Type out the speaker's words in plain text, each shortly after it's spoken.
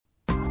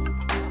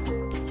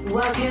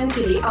Welcome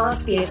to the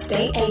Ask the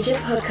Estate Agent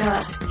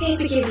podcast, here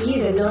to give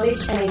you the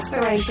knowledge and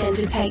inspiration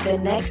to take the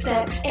next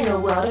steps in the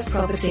world of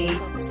property.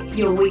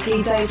 Your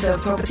weekly dose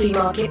of property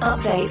market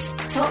updates,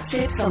 top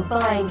tips on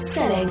buying,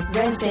 selling,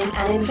 renting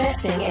and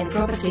investing in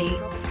property.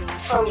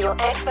 From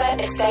your expert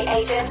estate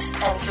agents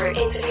and through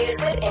interviews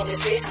with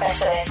industry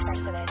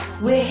specialists.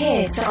 We're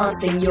here to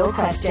answer your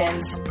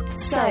questions.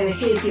 So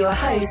here's your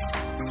host,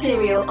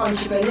 serial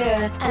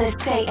entrepreneur and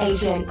estate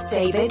agent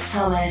David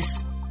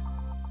Thomas.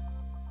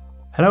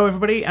 Hello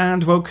everybody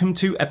and welcome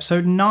to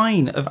episode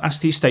 9 of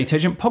Ask the Estate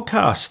Agent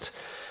podcast.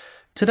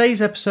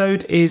 Today's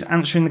episode is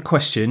answering the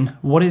question,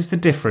 what is the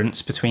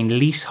difference between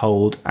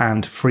leasehold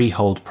and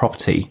freehold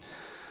property?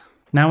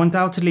 Now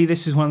undoubtedly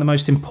this is one of the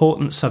most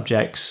important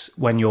subjects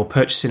when you're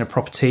purchasing a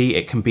property.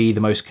 It can be the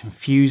most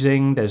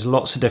confusing, there's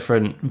lots of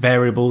different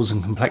variables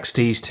and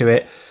complexities to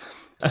it.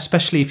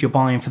 Especially if you're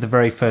buying for the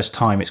very first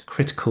time, it's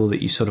critical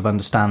that you sort of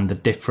understand the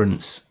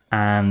difference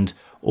and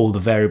all the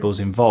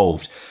variables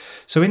involved.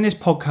 So in this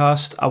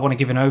podcast, I want to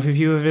give an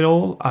overview of it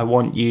all. I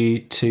want you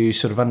to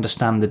sort of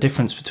understand the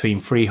difference between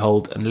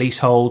freehold and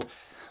leasehold.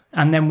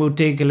 And then we'll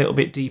dig a little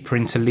bit deeper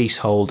into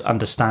leasehold,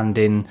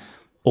 understanding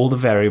all the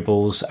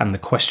variables and the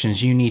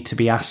questions you need to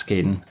be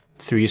asking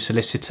through your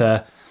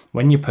solicitor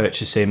when you're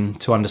purchasing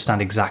to understand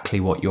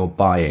exactly what you're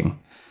buying.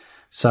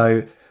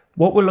 So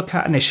what we'll look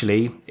at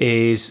initially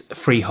is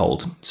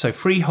freehold. So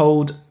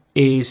freehold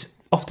is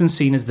often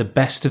seen as the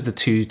best of the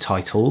two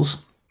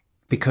titles,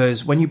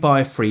 because when you buy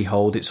a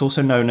freehold, it's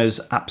also known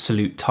as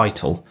absolute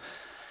title.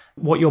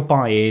 What you're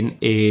buying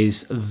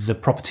is the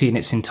property in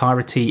its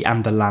entirety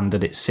and the land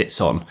that it sits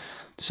on.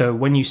 So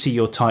when you see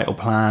your title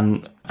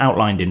plan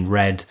outlined in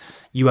red,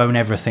 you own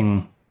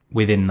everything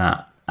within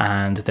that.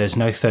 And there's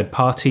no third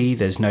party,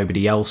 there's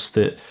nobody else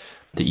that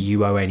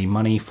you owe any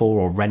money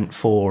for or rent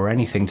for or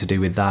anything to do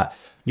with that.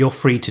 You're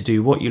free to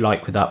do what you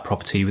like with that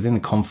property within the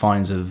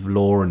confines of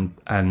law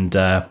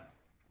and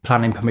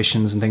planning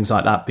permissions and things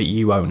like that, but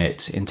you own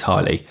it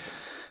entirely.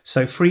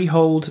 So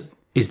freehold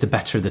is the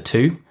better of the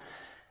two.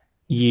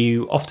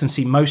 You often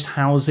see most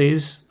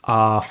houses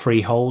are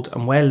freehold,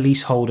 and where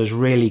leaseholders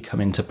really come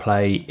into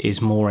play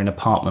is more in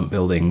apartment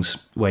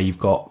buildings where you've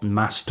got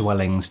mass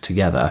dwellings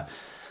together.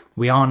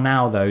 We are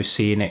now, though,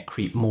 seeing it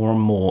creep more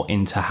and more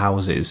into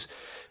houses,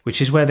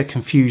 which is where the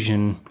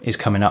confusion is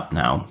coming up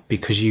now,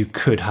 because you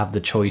could have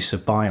the choice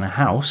of buying a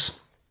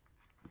house,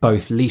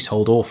 both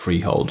leasehold or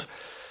freehold.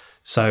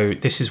 So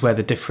this is where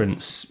the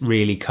difference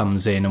really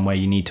comes in and where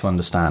you need to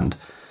understand.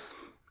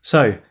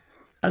 So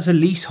as a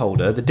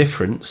leaseholder, the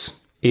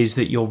difference is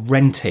that you're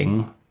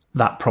renting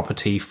that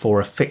property for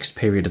a fixed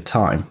period of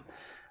time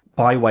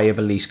by way of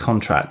a lease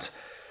contract.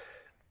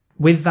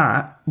 With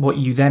that, what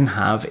you then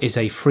have is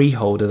a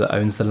freeholder that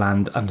owns the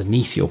land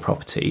underneath your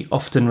property,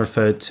 often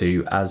referred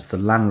to as the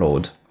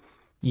landlord.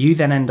 You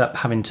then end up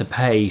having to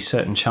pay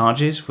certain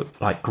charges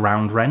like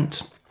ground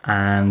rent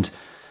and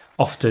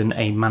often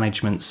a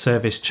management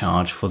service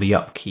charge for the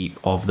upkeep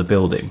of the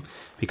building.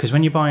 Because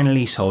when you're buying a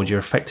leasehold, you're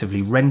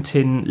effectively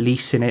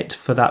leasing it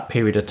for that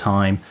period of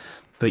time,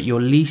 but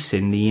you're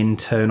leasing the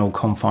internal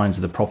confines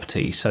of the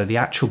property. So the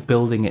actual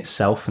building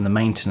itself and the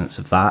maintenance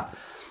of that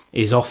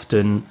is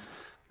often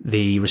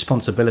the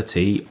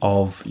responsibility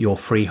of your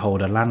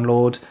freeholder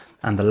landlord,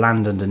 and the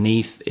land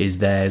underneath is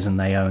theirs and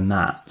they own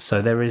that.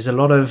 So there is a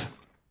lot of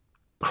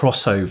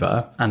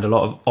crossover and a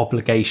lot of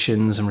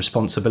obligations and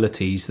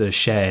responsibilities that are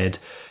shared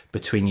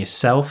between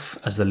yourself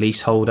as the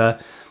leaseholder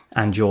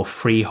and your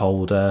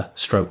freeholder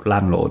stroke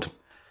landlord.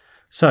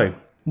 So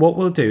what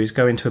we'll do is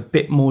go into a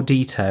bit more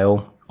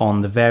detail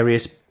on the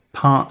various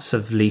parts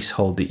of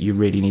leasehold that you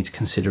really need to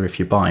consider if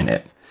you're buying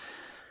it.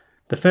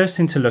 The first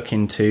thing to look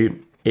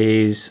into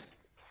is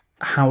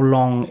how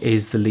long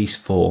is the lease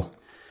for?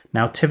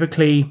 Now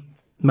typically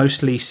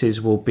most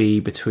leases will be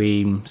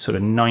between sort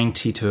of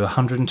 90 to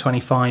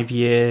 125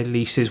 year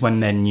leases when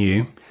they're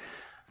new,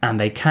 and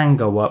they can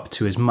go up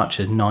to as much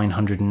as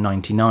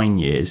 999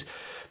 years,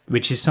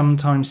 which is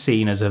sometimes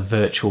seen as a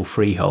virtual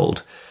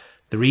freehold.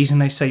 The reason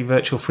they say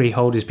virtual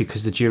freehold is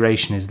because the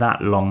duration is that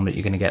long that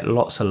you're going to get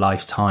lots of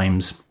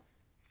lifetimes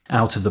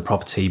out of the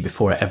property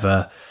before it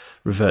ever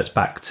reverts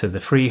back to the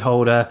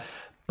freeholder.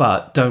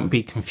 But don't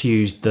be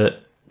confused that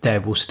there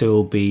will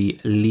still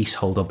be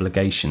leasehold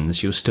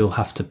obligations. You'll still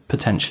have to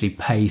potentially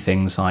pay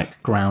things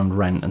like ground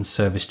rent and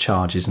service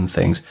charges and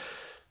things.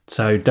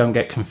 So don't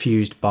get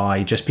confused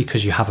by just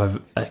because you have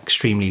an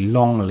extremely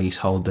long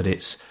leasehold that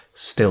it's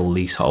still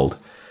leasehold.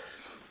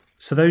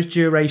 So those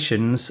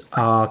durations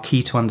are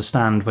key to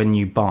understand when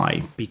you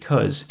buy,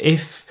 because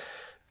if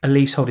a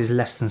leasehold is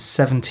less than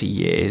 70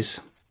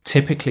 years,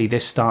 typically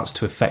this starts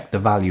to affect the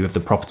value of the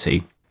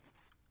property.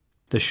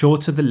 The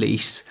shorter the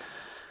lease,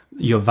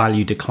 your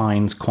value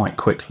declines quite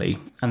quickly.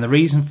 And the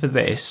reason for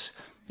this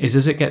is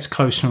as it gets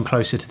closer and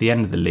closer to the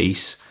end of the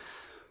lease,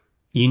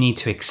 you need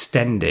to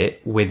extend it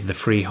with the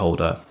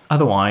freeholder.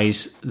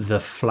 Otherwise, the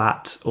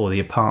flat or the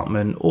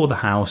apartment or the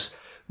house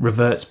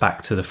reverts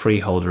back to the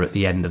freeholder at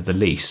the end of the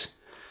lease.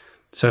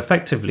 So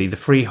effectively, the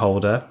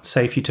freeholder,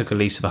 say if you took a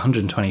lease of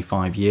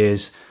 125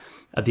 years,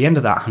 At the end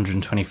of that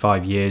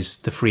 125 years,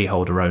 the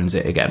freeholder owns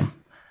it again.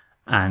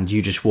 And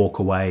you just walk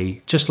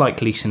away, just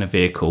like leasing a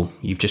vehicle.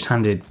 You've just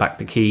handed back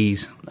the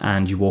keys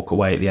and you walk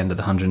away at the end of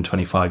the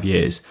 125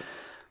 years.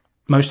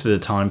 Most of the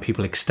time,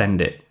 people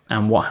extend it.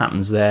 And what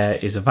happens there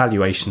is a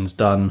valuation's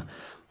done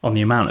on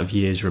the amount of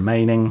years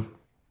remaining,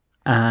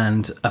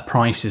 and a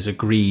price is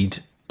agreed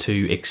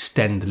to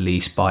extend the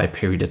lease by a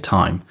period of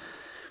time.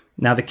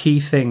 Now, the key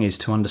thing is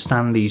to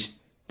understand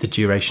the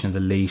duration of the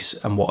lease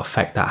and what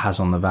effect that has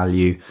on the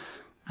value,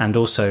 and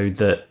also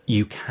that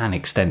you can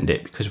extend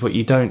it, because what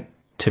you don't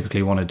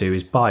typically want to do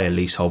is buy a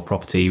leasehold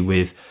property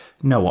with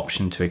no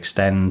option to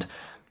extend,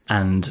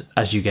 and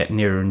as you get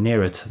nearer and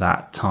nearer to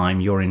that time,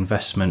 your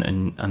investment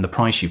and the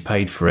price you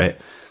paid for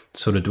it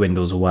sort of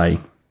dwindles away.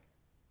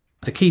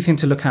 The key thing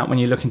to look at when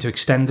you're looking to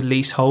extend the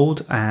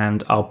leasehold,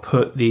 and I'll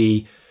put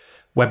the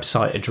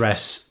website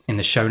address in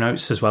the show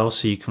notes as well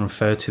so you can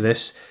refer to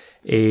this,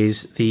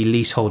 is the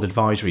Leasehold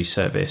Advisory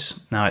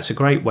Service. Now, it's a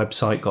great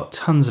website, got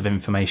tons of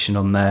information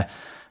on there,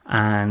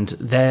 and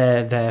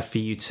they're there for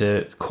you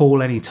to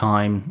call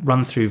anytime,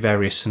 run through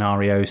various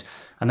scenarios,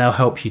 and they'll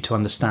help you to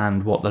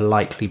understand what the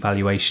likely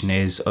valuation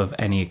is of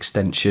any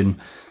extension,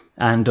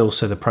 and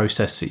also the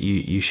process that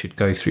you should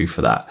go through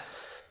for that.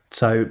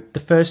 So the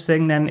first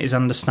thing then is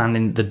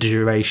understanding the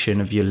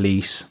duration of your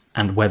lease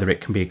and whether it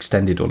can be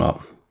extended or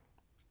not.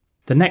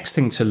 The next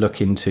thing to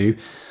look into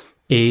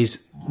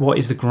is what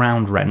is the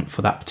ground rent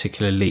for that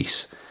particular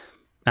lease.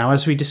 Now,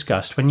 as we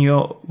discussed, when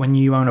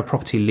you own a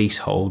property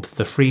leasehold,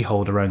 the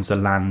freeholder owns the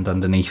land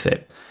underneath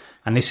it.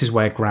 And this is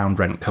where ground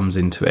rent comes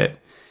into it.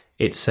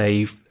 It's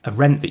a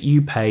rent that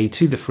you pay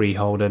to the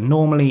freeholder,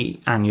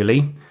 normally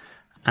annually,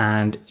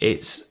 and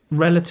it's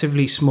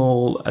relatively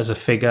small as a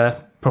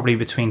figure, probably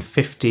between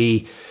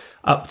 50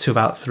 up to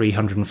about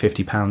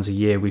 £350 a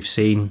year we've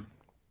seen.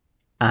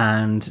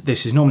 And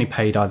this is normally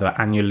paid either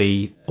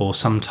annually or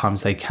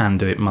sometimes they can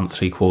do it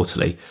monthly,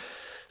 quarterly.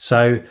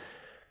 So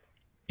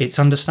it's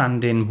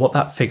understanding what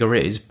that figure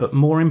is, but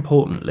more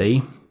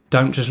importantly,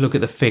 don't just look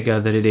at the figure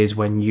that it is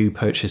when you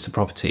purchase the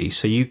property.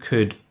 So you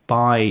could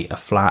buy a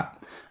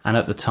flat and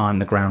at the time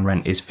the ground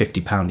rent is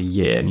 £50 a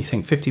year, and you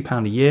think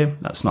 £50 a year,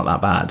 that's not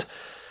that bad.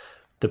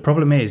 The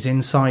problem is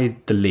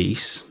inside the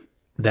lease,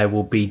 there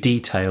will be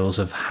details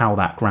of how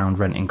that ground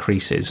rent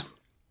increases.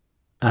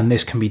 And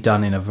this can be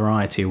done in a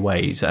variety of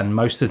ways, and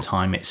most of the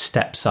time it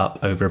steps up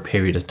over a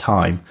period of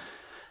time.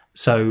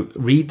 So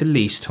read the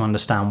lease to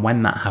understand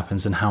when that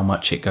happens and how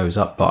much it goes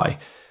up by,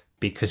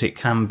 because it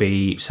can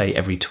be, say,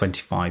 every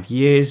 25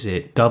 years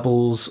it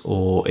doubles,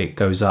 or it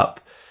goes up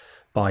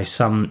by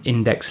some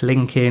index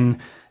linking.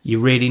 You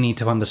really need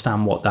to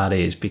understand what that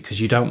is,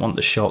 because you don't want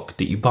the shock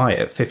that you buy it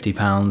at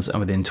 £50 and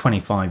within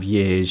 25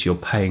 years you're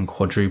paying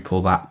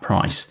quadruple that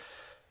price.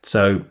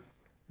 So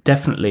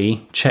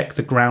definitely check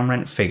the ground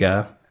rent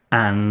figure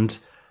and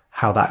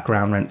how that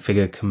ground rent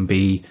figure can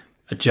be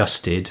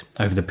adjusted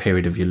over the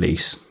period of your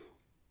lease.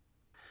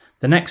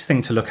 The next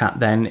thing to look at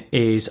then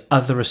is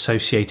other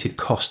associated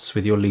costs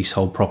with your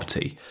leasehold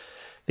property.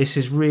 This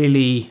is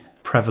really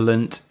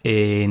prevalent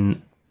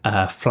in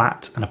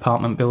flat and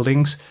apartment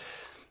buildings,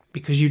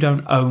 because you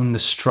don't own the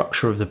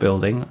structure of the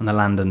building and the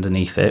land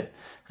underneath it,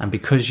 and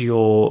because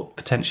you're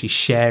potentially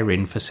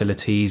sharing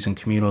facilities and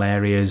communal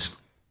areas,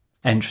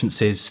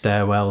 entrances,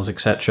 stairwells,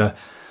 etc.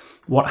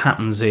 What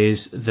happens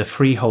is the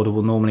freeholder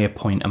will normally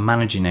appoint a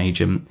managing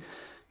agent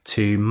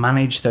to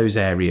manage those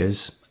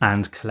areas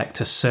and collect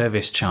a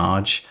service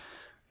charge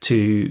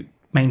to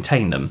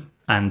maintain them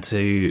and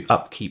to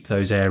upkeep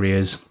those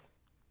areas,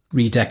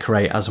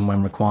 redecorate as and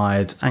when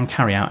required, and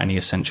carry out any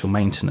essential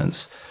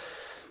maintenance.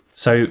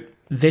 So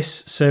this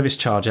service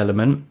charge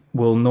element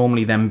will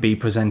normally then be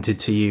presented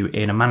to you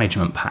in a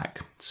management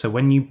pack. So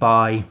when you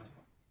buy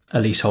a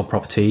leasehold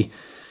property,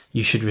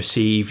 your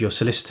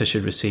solicitor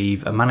should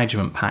receive a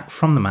management pack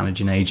from the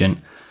managing agent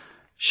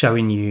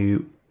showing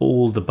you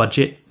all the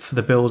budget for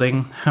the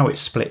building, how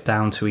it's split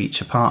down to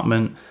each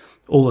apartment,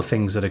 all the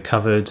things that are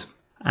covered,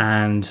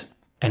 and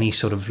any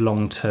sort of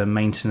long-term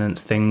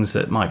maintenance things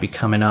that might be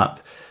coming up,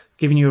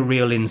 giving you a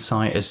real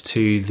insight as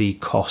to the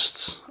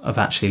costs of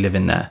actually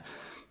living there.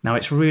 Now,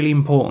 it's really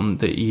important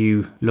that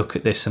you look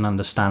at this and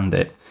understand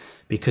it,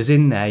 because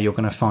in there you're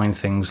going to find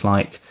things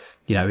like,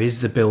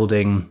 is the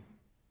building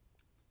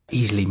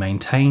easily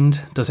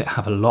maintained? Does it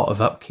have a lot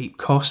of upkeep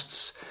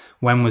costs?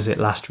 When was it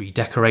last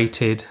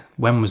redecorated?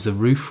 When was the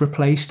roof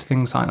replaced?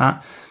 Things like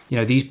that.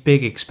 These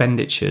big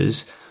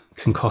expenditures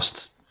can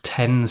cost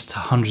tens to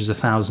hundreds of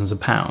thousands of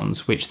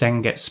pounds, which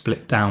then get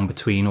split down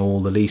between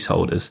all the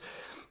leaseholders.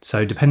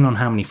 So depending on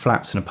how many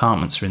flats and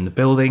apartments are in the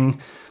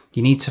building,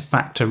 you need to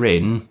factor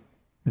in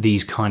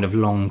these kind of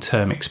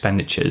long-term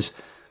expenditures.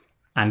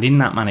 And in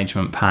that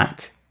management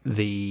pack,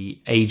 the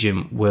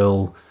agent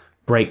will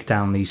break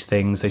down these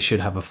things. They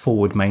should have a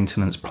forward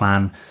maintenance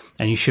plan,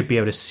 and you should be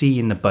able to see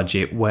in the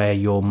budget where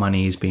your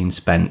money is being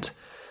spent.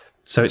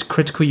 So it's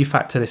critical you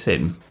factor this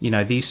in.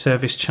 These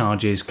service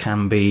charges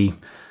can be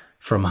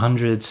from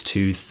hundreds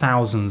to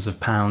thousands of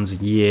pounds a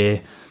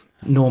year,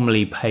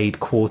 normally paid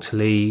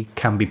quarterly,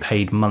 can be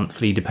paid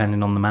monthly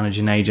depending on the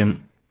managing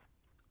agent.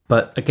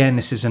 But again,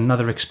 this is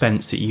another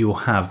expense that you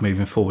will have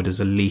moving forward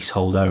as a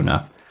leasehold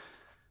owner.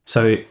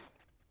 So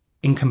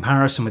in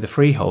comparison with a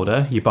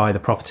freeholder, you buy the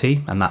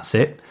property and that's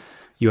it.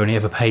 You only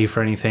ever pay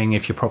for anything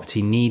if your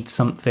property needs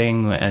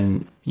something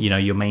and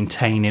you're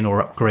maintaining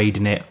or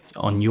upgrading it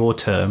on your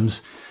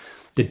terms.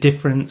 The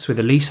difference with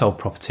a leasehold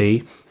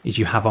property is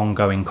you have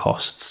ongoing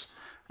costs,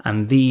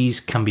 and these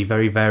can be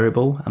very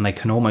variable and they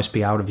can almost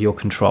be out of your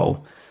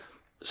control.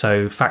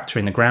 So factor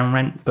in the ground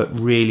rent, but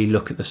really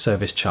look at the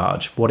service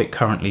charge, what it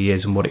currently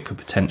is and what it could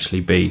potentially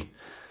be.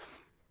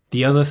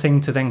 The other thing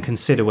to then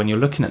consider when you're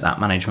looking at that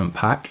management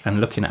pack and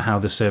looking at how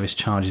the service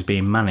charge is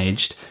being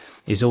managed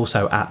is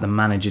also at the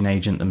managing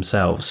agent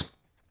themselves.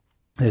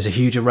 There's a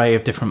huge array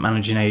of different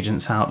managing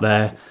agents out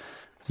there.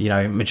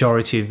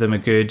 Majority of them are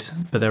good,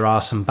 but there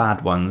are some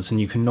bad ones, and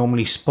you can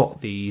normally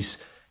spot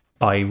these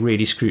by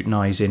really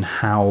scrutinising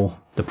how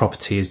the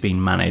property is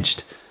being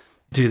managed.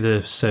 Do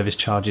the service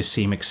charges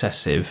seem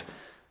excessive?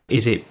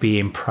 Is it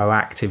being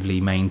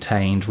proactively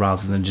maintained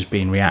rather than just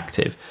being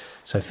reactive?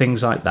 So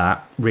things like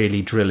that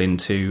really drill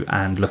into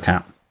and look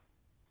at.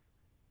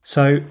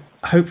 So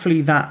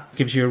hopefully that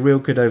gives you a real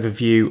good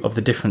overview of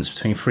the difference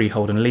between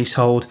freehold and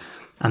leasehold,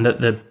 and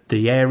that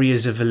the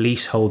areas of a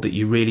leasehold that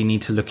you really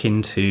need to look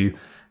into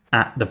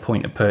at the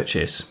point of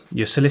purchase.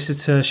 Your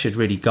solicitor should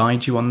really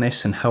guide you on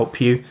this and help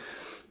you,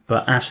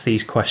 but ask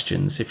these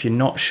questions. If you're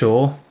not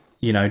sure,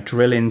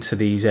 drill into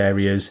these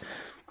areas,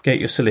 get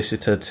your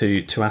solicitor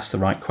to ask the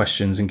right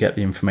questions and get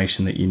the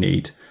information that you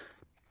need.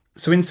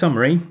 So in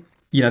summary,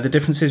 the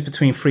differences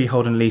between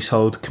freehold and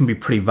leasehold can be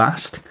pretty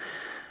vast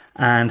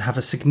and have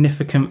a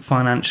significant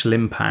financial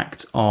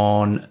impact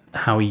on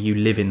how you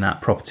live in that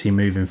property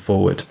moving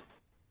forward.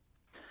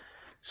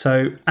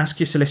 So ask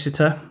your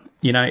solicitor.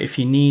 If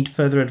you need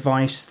further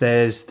advice,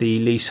 there's the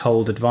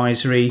Leasehold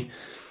Advisory,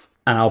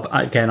 and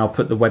I'll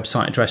put the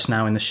website address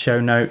now in the show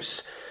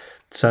notes.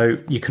 So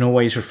you can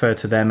always refer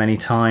to them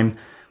anytime.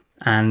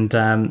 And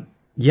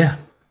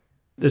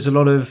there's a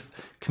lot of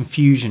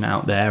confusion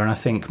out there. And I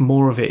think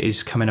more of it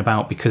is coming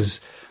about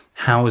because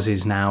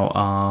houses now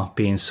are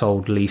being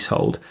sold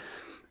leasehold.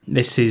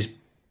 This is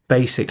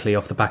basically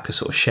off the back of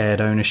sort of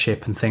shared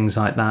ownership and things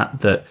like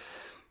that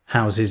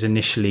houses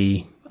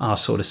initially are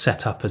sort of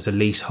set up as a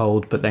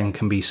leasehold, but then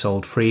can be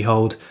sold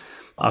freehold.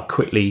 I'll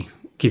quickly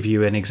give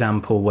you an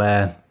example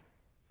where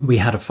we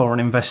had a foreign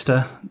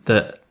investor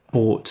that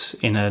bought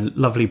in a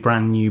lovely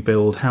brand new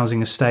build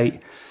housing estate,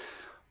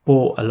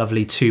 bought a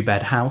lovely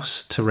 2-bed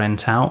house to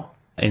rent out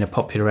in a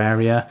popular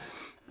area.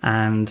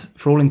 And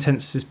for all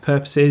intents and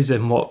purposes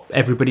and what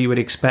everybody would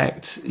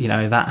expect,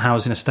 that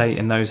housing estate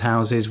and those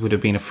houses would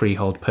have been a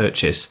freehold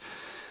purchase.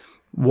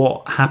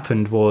 What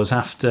happened was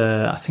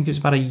after, I think it was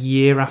about a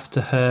year after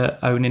her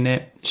owning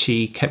it,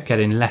 she kept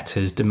getting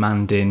letters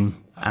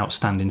demanding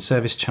outstanding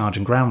service charge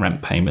and ground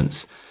rent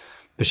payments.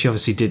 But she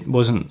obviously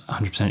wasn't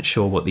 100%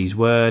 sure what these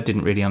were,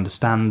 didn't really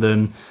understand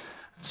them,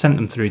 sent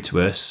them through to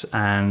us.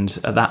 And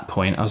at that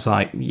point, I was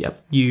like,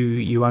 yep,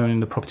 you own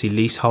the property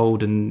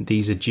leasehold and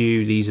these are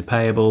due, these are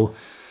payable.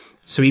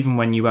 So even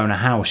when you own a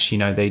house,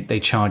 they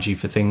charge you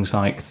for things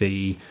like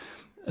the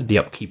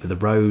upkeep of the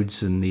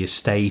roads and the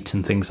estate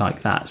and things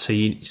like that.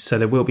 So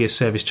there will be a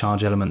service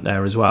charge element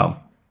there as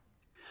well.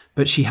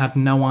 But she had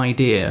no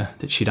idea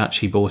that she'd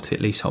actually bought it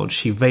leasehold.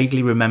 She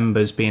vaguely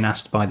remembers being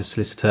asked by the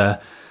solicitor,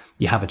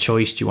 you have a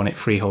choice, do you want it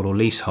freehold or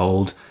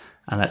leasehold?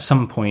 And at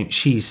some point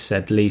she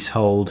said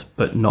leasehold,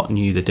 but not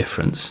knew the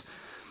difference.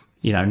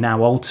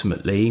 Now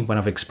ultimately, when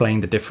I've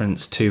explained the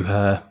difference to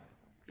her,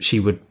 she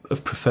would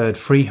have preferred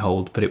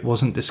freehold, but it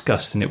wasn't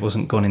discussed and it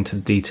wasn't gone into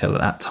detail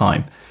at that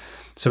time.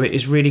 So it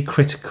is really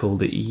critical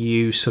that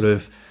you sort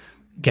of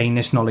gain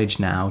this knowledge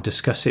now,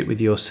 discuss it with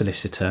your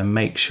solicitor,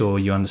 make sure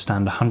you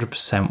understand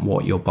 100%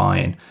 what you're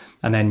buying,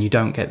 and then you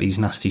don't get these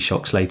nasty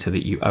shocks later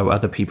that you owe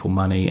other people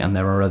money and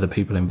there are other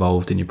people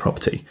involved in your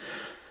property.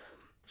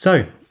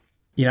 So,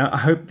 I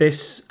hope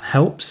this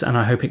helps, and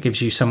I hope it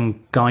gives you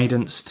some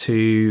guidance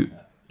to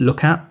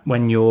look at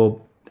when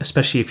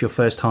especially if you're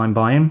first time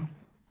buying,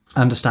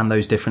 understand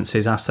those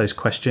differences, ask those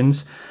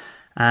questions.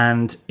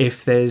 And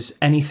if there's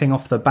anything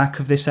off the back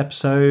of this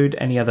episode,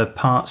 any other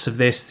parts of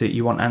this that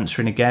you want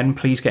answering again,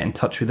 please get in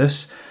touch with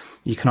us.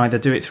 You can either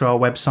do it through our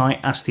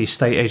website,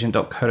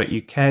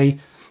 asktheestateagent.co.uk,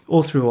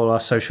 or through all our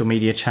social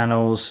media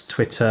channels,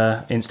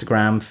 Twitter,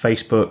 Instagram,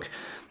 Facebook.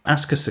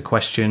 Ask us the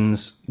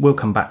questions. We'll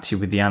come back to you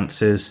with the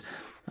answers,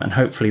 and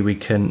hopefully we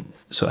can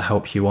sort of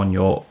help you on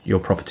your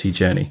property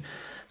journey.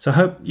 So I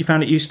hope you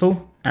found it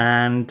useful,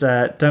 and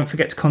don't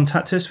forget to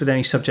contact us with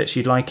any subjects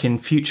you'd like in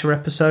future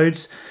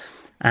episodes.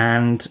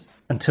 And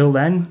until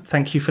then,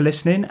 thank you for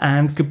listening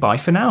and goodbye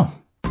for now.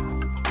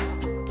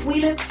 We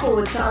look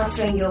forward to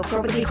answering your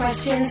property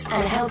questions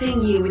and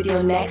helping you with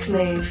your next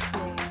move.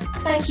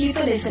 Thank you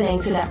for listening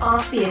to the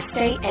Ask the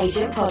Estate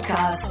Agent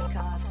podcast.